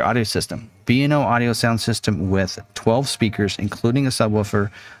upgrade your audio system. B&O audio sound system with 12 speakers, including a subwoofer.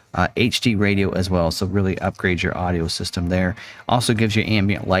 HD radio as well, so really upgrade your audio system there. Also gives you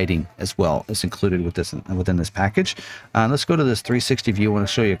ambient lighting as well. It's included with this within this package. Let's go to this 360 view. I want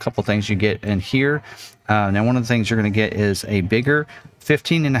to show you a couple things you get in here. Now, one of the things you're going to get is a bigger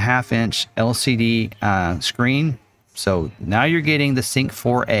 15.5-inch LCD screen. So now you're getting the Sync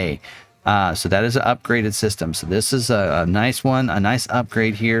 4A. So that is an upgraded system. So this is a nice one, a nice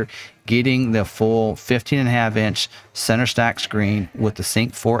upgrade here, getting the full 15.5-inch center stack screen with the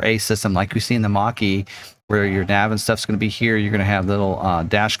Sync 4A system like we see in the Mach-E, where your nav and stuff's going to be here. You're going to have little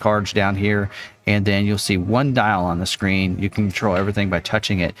dash cards down here, and then you'll see one dial on the screen. You can control everything by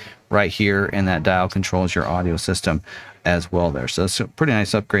touching it right here, and that dial controls your audio system as well there. So it's a pretty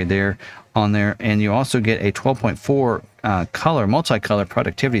nice upgrade there on there. And you also get a 12.4 color, multicolor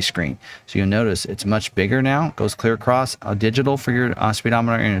productivity screen. So you'll notice it's much bigger now. It goes clear across, digital for your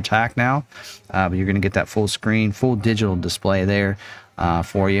speedometer and your TAC now. But you're going to get that full screen, full digital display there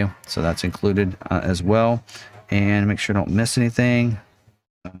for you. So that's included as well. And make sure I don't miss anything.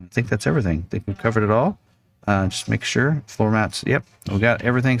 I think that's everything. I think we've covered it all. Just make sure floor mats. Yep, we got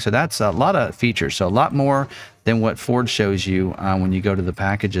everything. So that's a lot of features. So a lot more than what Ford shows you when you go to the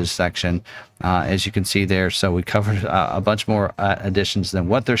packages section, as you can see there. So we covered a bunch more additions than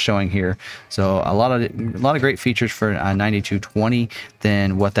what they're showing here. So a lot of great features for 9220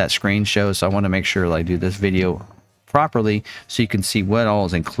 than what that screen shows. So I want to make sure I do this video properly so you can see what all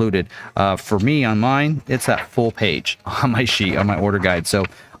is included. For me on mine, it's that full page on my sheet, on my order guide. So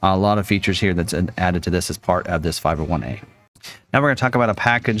a lot of features here that's added to this as part of this 501A. Now we're going to talk about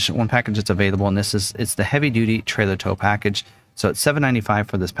one package that's available, and it's the heavy duty trailer tow package. So it's $795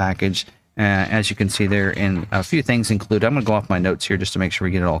 for this package. As you can see there, and a few things included. I'm going to go off my notes here just to make sure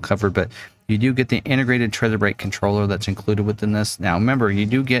we get it all covered, but you do get the integrated trailer brake controller that's included within this. Now remember, you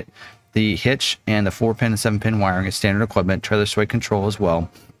do get the hitch and the 4-pin and 7-pin wiring as standard equipment, trailer sway control as well.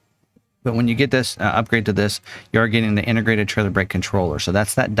 But when you get this upgrade to this, you are getting the integrated trailer brake controller. So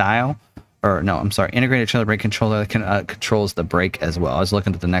that's that dial, or no, I'm sorry, integrated trailer brake controller that controls the brake as well. I was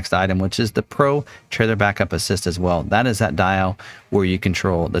looking at the next item, which is the Pro Trailer Backup Assist as well. That is that dial where you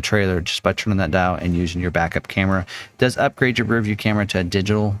control the trailer just by turning that dial and using your backup camera. It does upgrade your rear view camera to a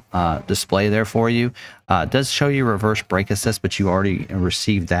digital display there for you. It does show you reverse brake assist, but you already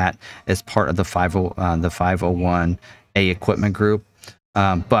received that as part of the 501A equipment group.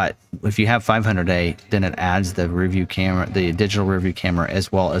 But if you have 500A, then it adds the review camera, the digital review camera,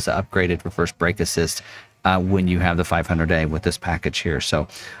 as well as the upgraded reverse brake assist when you have the 500A with this package here. So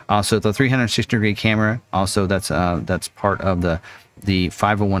also the 360-degree camera, also that's part of the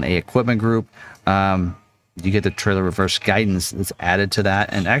 501A equipment group. You get the trailer reverse guidance that's added to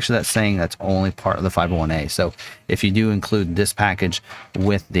that, and actually that's saying that's only part of the 501A. So if you do include this package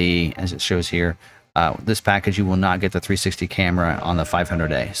with the, as it shows here, this package, you will not get the 360 camera on the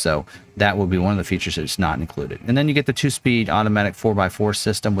 500A. So that will be one of the features that's not included. And then you get the 2-speed automatic 4x4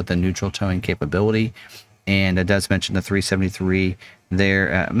 system with the neutral towing capability. And it does mention the 373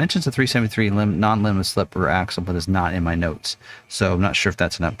 there. It mentions the 373 non-limited slip rear axle, but is not in my notes. So I'm not sure if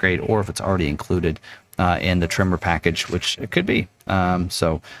that's an upgrade or if it's already included in the trimmer package, which it could be.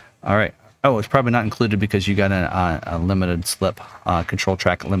 So, all right. Oh, it's probably not included because you got a limited slip, control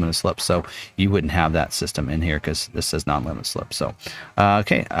track limited slip. So you wouldn't have that system in here because this says non-limited slip. So,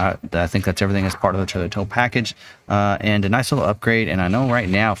 okay, I think that's everything as part of the trailer tow package. And a nice little upgrade. And I know right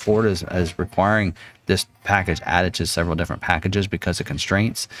now Ford is requiring this package added to several different packages because of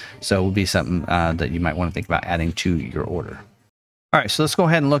constraints. So it would be something that you might want to think about adding to your order. All right, so let's go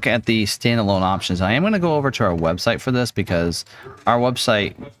ahead and look at the standalone options. I am going to go over to our website for this because our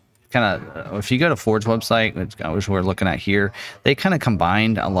website kind of, if you go to Ford's website, which we're looking at here, they kind of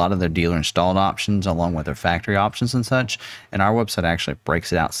combined a lot of their dealer installed options along with their factory options and such. And our website actually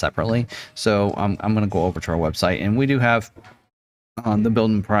breaks it out separately. So I'm going to go over to our website, and we do have on the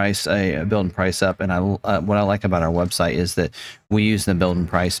building price, a building price up. And what I like about our website is that we use the building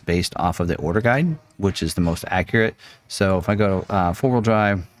price based off of the order guide, which is the most accurate. So if I go to 4-wheel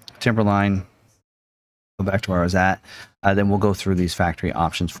drive, Timberline, go back to where I was at, then we'll go through these factory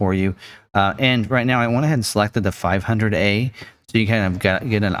options for you. And right now I went ahead and selected the 500A. So you kind of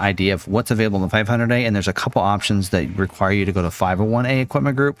get an idea of what's available in the 500A, and there's a couple options that require you to go to 501A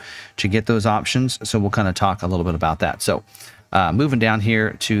equipment group to get those options. So we'll kind of talk a little bit about that. So moving down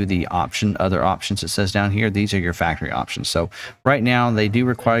here to the other options, it says down here, these are your factory options. So right now they do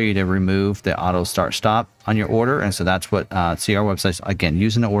require you to remove the auto start stop on your order. And so that's what, see our website, again,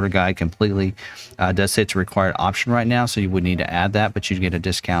 using the order guide completely, does say it's a required option right now. So you would need to add that, but you'd get a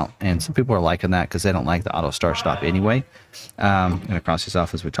discount. And some people are liking that because they don't like the auto start stop anyway. And across these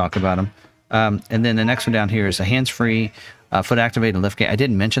off as we talk about them. And then the next one down here is a hands-free foot activated liftgate. I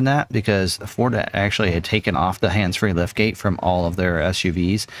didn't mention that because Ford actually had taken off the hands-free liftgate from all of their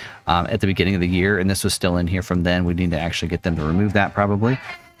SUVs at the beginning of the year, and this was still in here from then. We need to actually get them to remove that probably.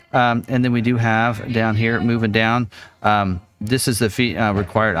 And then we do have down here, moving down, this is the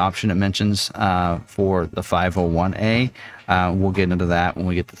required option it mentions for the 501A. We'll get into that when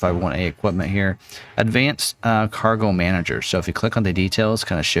we get the 501A equipment here. Advanced cargo manager. So if you click on the details,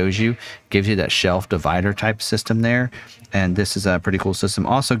 kind of shows you, gives you that shelf divider type system there. And this is a pretty cool system.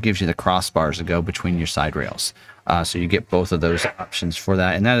 Also gives you the crossbars to go between your side rails. So you get both of those options for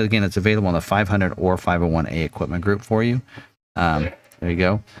that. And that, again, it's available on the 500 or 501A equipment group for you. There you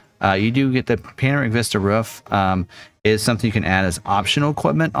go. You do get the panoramic vista roof. Is something you can add as optional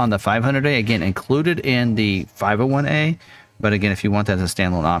equipment on the 500A. Again, included in the 501A. But again, if you want that as a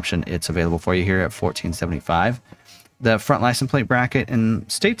standalone option, it's available for you here at $14.75. The front license plate bracket in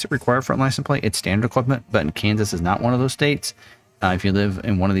states that require front license plate, it's standard equipment, but in Kansas is not one of those states. If you live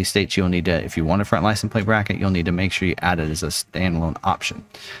in one of these states, you'll need to, if you want a front license plate bracket, you'll need to make sure you add it as a standalone option.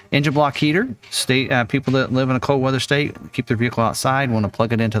 Engine block heater. People that live in a cold weather state, keep their vehicle outside, want to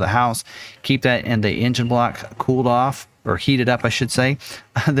plug it into the house, keep that in the engine block cooled off, or heated up, I should say,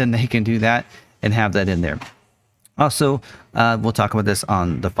 then they can do that and have that in there. Also, we'll talk about this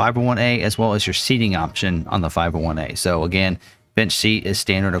on the 501A as well as your seating option on the 501A. So again, bench seat is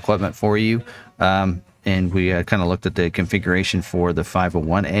standard equipment for you. And we kind of looked at the configuration for the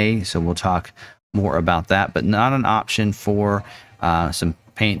 501A, so we'll talk more about that, but not an option for some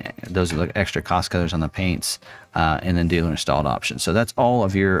paint. Those are the extra cost cutters on the paints, and then dealer installed options. So that's all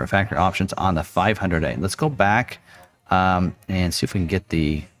of your factory options on the 500A. Let's go back and see if we can get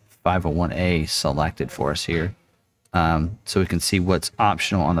the 501A selected for us here, so we can see what's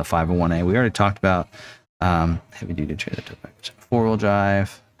optional on the 501A. We already talked about heavy duty trailer, four-wheel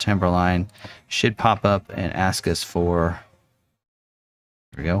drive. Timberline should pop up and ask us for,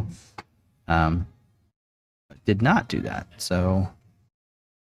 there we go. Did not do that. So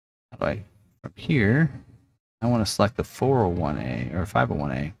how do I, from here, I want to select the 401A or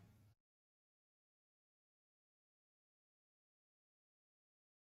 501A.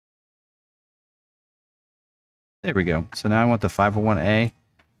 There we go. So now I want the 501A,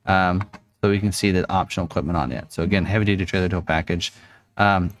 so we can see the optional equipment on it. So again, heavy duty trailer tow package.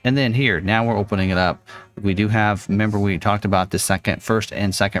 And then here, now we're opening it up. We do have, remember we talked about the first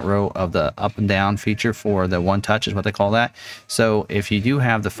and second row of the up and down feature for the one touch is what they call that. So if you do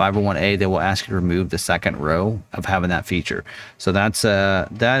have the 501A, they will ask you to remove the second row of having that feature. So that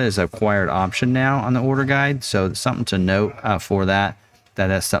is a required option now on the order guide. So something to note for that.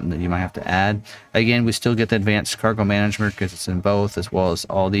 That's something that you might have to add. Again, we still get the advanced cargo management because it's in both, as well as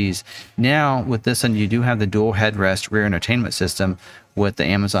all these. Now, with this one, you do have the dual headrest rear entertainment system with the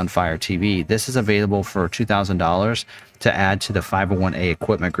Amazon Fire TV. This is available for $2,000 to add to the 501A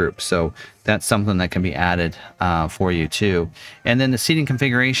equipment group. So that's something that can be added for you too. And then the seating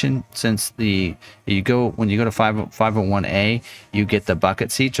configuration, since when you go to 501A, you get the bucket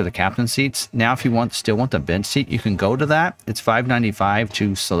seats or the captain seats. Now, if you still want the bench seat, you can go to that. It's $595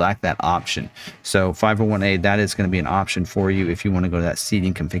 to select that option. So 501A, that is going to be an option for you if you want to go to that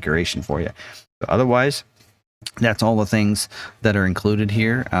seating configuration for you. But otherwise, that's all the things that are included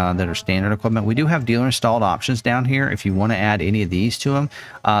here that are standard equipment. We do have dealer installed options down here if you want to add any of these to them.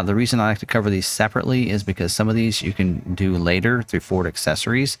 The reason I like to cover these separately is because some of these you can do later through Ford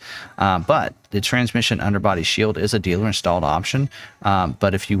accessories, but the transmission underbody shield is a dealer installed option.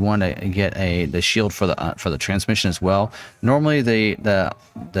 But if you want to get the shield for the transmission as well, normally the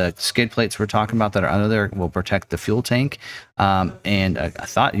skid plates we're talking about that are under there will protect the fuel tank, and I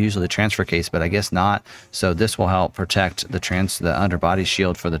thought usually the transfer case, but I guess not. So this will help protect the underbody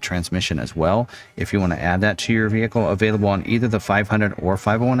shield for the transmission as well. If you want to add that to your vehicle, available on either the 500 or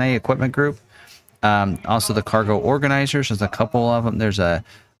 501A equipment group. Also the cargo organizers, there's a couple of them. There's a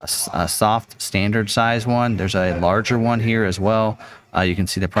soft standard size one. There's a larger one here as well. You can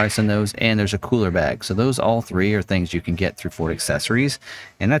see the price on those, and there's a cooler bag. So those all three are things you can get through Ford accessories,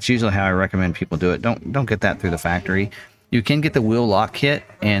 and that's usually how I recommend people do it. Don't get that through the factory. You can get the wheel lock kit,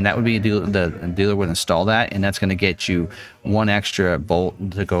 and that would be the dealer would install that, and that's going to get you one extra bolt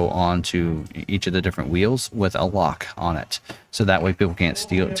to go on to each of the different wheels with a lock on it. So that way people can't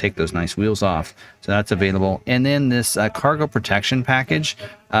take those nice wheels off. So that's available. And then this cargo protection package,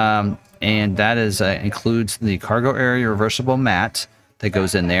 and that includes the cargo area reversible mat that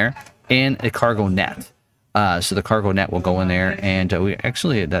goes in there and a cargo net. So the cargo net will go in there, and we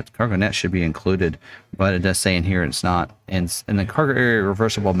actually, that cargo net should be included, but it does say in here it's not. And the cargo area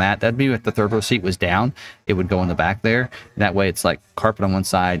reversible mat, that'd be if the third row seat was down, it would go in the back there. That way it's like carpet on one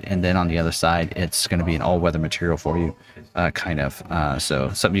side, and then on the other side it's going to be an all-weather material for you, kind of. So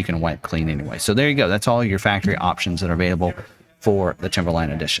something you can wipe clean anyway. So there you go. That's all your factory options that are available for the Timberline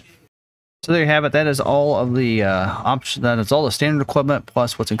edition. So there you have it. That is all of the options. That is all the standard equipment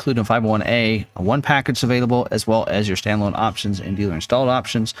plus what's included in 501A. One package available, as well as your standalone options and dealer installed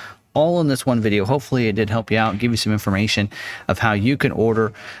options, all in this one video. Hopefully it did help you out, give you some information of how you can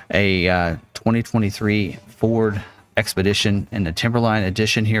order a 2023 Ford Expedition in the Timberline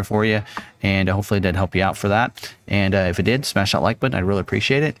edition here for you, and hopefully it did help you out for that. And if it did, smash that like button. I'd really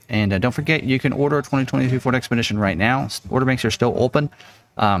appreciate it. And don't forget, you can order a 2023 Ford Expedition right now. Order banks are still open.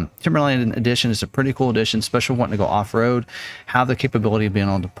 Timberline edition is a pretty cool edition, especially wanting to go off-road, have the capability of being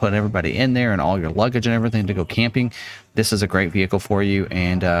able to put everybody in there and all your luggage and everything to go camping. This is a great vehicle for you,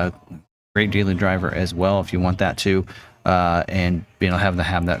 and great daily driver as well if you want that too, and being able to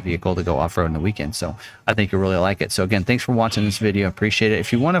have that vehicle to go off-road in the weekend. So I think you'll really like it. So again, thanks for watching this video. Appreciate it.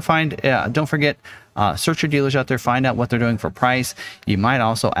 If you want to find, don't forget, search your dealers out there, find out what they're doing for price. You might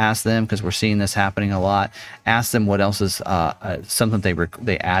also ask them, because we're seeing this happening a lot, ask them what else is something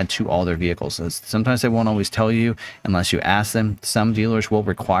they add to all their vehicles. Sometimes they won't always tell you unless you ask them. Some dealers will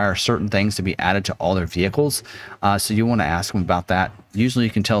require certain things to be added to all their vehicles, so you want to ask them about that. Usually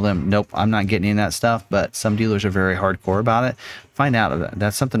you can tell them, nope, I'm not getting any of that stuff, but some dealers are very hardcore about it. Find out.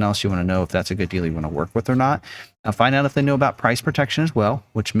 That's something else you want to know, if that's a good dealer you want to work with or not. Find out if they know about price protection as well,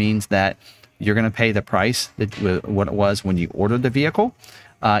 which means that you're going to pay the price what it was when you ordered the vehicle,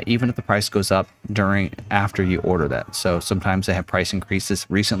 even if the price goes up after you order that. So sometimes they have price increases.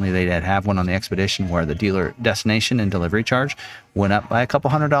 Recently they did have one on the Expedition where the dealer destination and delivery charge went up by a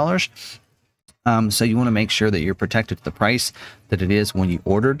couple $100. So you want to make sure that you're protected to the price that it is when you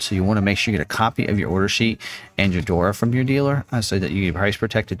ordered. So you want to make sure you get a copy of your order sheet and your DORA from your dealer, so that you get price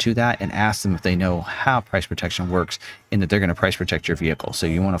protected to that, and ask them if they know how price protection works and that they're going to price protect your vehicle. So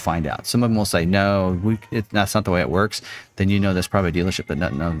you want to find out. Some of them will say, no, that's not the way it works. Then you know there's probably a dealership that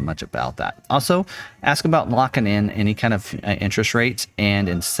doesn't know much about that. Also, ask about locking in any kind of interest rates and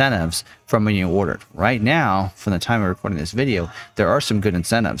incentives from when you ordered. Right now, from the time of recording this video, there are some good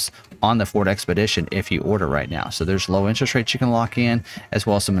incentives on the Ford Expedition if you order right now. So there's low interest rates you can lock in, as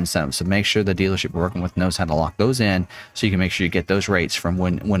well as some incentives. So make sure the dealership you're working with knows how to lock those in, so you can make sure you get those rates from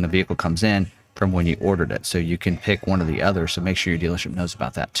when the vehicle comes in, from when you ordered it. So you can pick one or the other. So make sure your dealership knows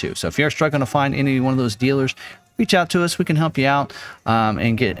about that too. So if you're struggling to find any one of those dealers, reach out to us. We can help you out,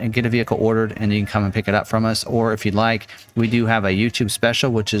 and get a vehicle ordered, and you can come and pick it up from us. Or if you'd like, we do have a YouTube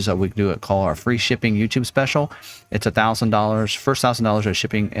special, which is we do it call our free shipping YouTube special. It's $1,000. First $1,000 of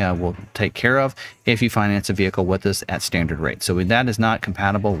shipping will take care of if you finance a vehicle with us at standard rate. So that is not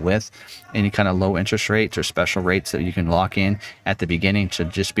compatible with any kind of low interest rates or special rates that you can lock in at the beginning. So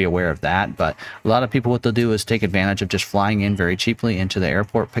just be aware of that. But a lot of people, what they'll do is take advantage of just flying in very cheaply into the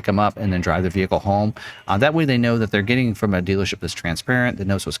airport, pick them up, and then drive the vehicle home. That way they know that they're getting from a dealership that's transparent, that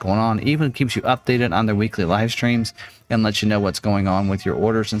knows what's going on, even keeps you updated on their weekly live streams, and lets you know what's going on with your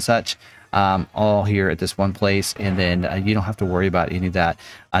orders and such, all here at this one place. And then you don't have to worry about any of that,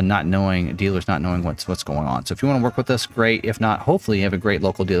 dealers not knowing what's going on. So if you want to work with us, great. If not, hopefully you have a great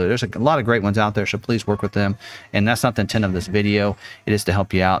local dealer. There's a lot of great ones out there, so please work with them. And that's not the intent of this video. It is to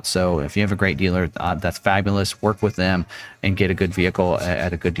help you out. So if you have a great dealer, that's fabulous. Work with them and get a good vehicle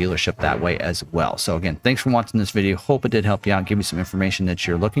at a good dealership that way as well. So again, thanks for watching this video. Hope it did help you out, give you some information that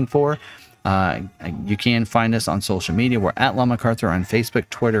you're looking for. You can find us on social media. We're at McArthur on Facebook,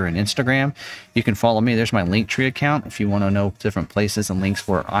 Twitter, and Instagram. You can follow me. There's my Linktree account. If you want to know different places and links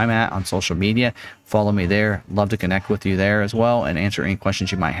where I'm at on social media, follow me there. Love to connect with you there as well and answer any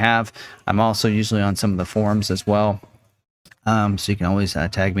questions you might have. I'm also usually on some of the forums as well. So you can always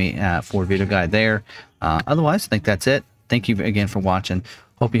tag me at Ford Video Guide there. Otherwise, I think that's it. Thank you again for watching.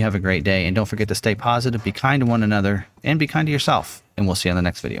 Hope you have a great day. And don't forget to stay positive, be kind to one another, and be kind to yourself. And we'll see you on the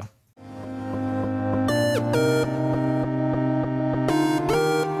next video.